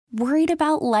Worried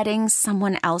about letting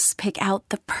someone else pick out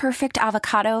the perfect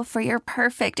avocado for your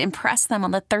perfect impress them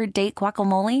on the third date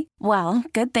guacamole? Well,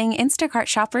 good thing Instacart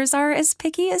shoppers are as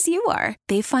picky as you are.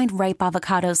 They find ripe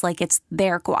avocados like it's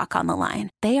their guac on the line.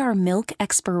 They are milk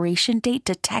expiration date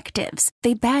detectives.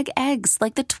 They bag eggs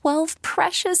like the 12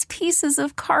 precious pieces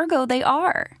of cargo they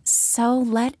are. So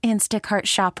let Instacart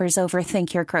shoppers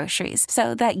overthink your groceries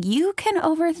so that you can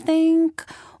overthink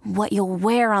what you'll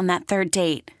wear on that third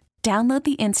date. Download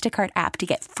the Instacart app to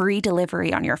get free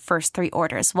delivery on your first 3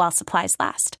 orders while supplies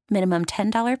last. Minimum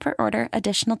 $10 per order.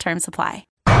 Additional terms apply.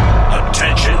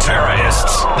 Attention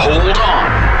terrorists. Hold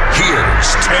on.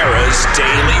 Here's Tara's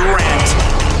Daily Rant.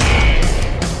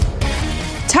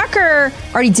 Tucker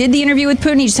already did the interview with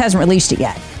Putin. He just hasn't released it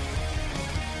yet.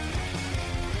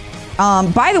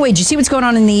 By the way, did you see what's going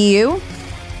on in the EU?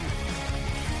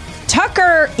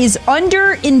 Tucker is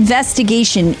under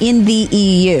investigation in the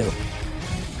EU.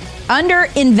 Under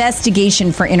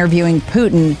investigation for interviewing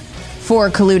Putin for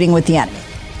colluding with the enemy.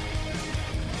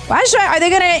 Are they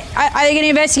going to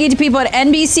investigate the people at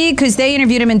NBC because they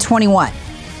interviewed him in 21?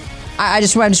 I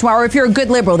just want, or if you're a good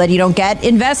liberal that you don't get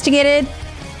investigated,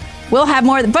 we'll have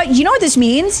more. But you know what this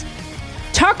means?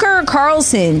 Tucker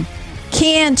Carlson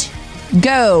can't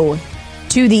go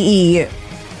to the EU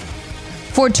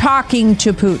for talking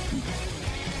to Putin.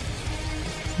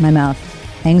 My mouth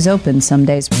hangs open some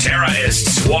days. Tara is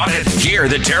swatted. Hear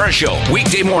the Tara Show.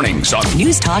 Weekday mornings on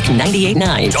News Talk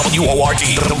 98.9.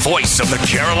 WORD, the voice of the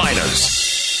Carolinas.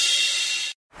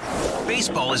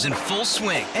 Baseball is in full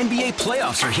swing. NBA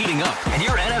playoffs are heating up, and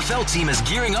your NFL team is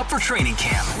gearing up for training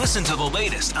camp. Listen to the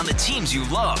latest on the teams you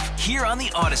love here on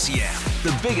the Odyssey app.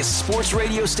 The biggest sports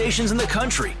radio stations in the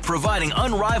country, providing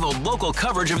unrivaled local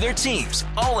coverage of their teams,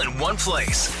 all in one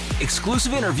place.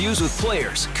 Exclusive interviews with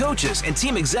players, coaches, and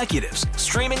team executives,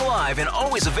 streaming live and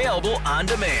always available on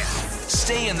demand.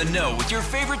 Stay in the know with your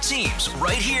favorite teams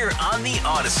right here on the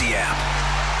Odyssey app.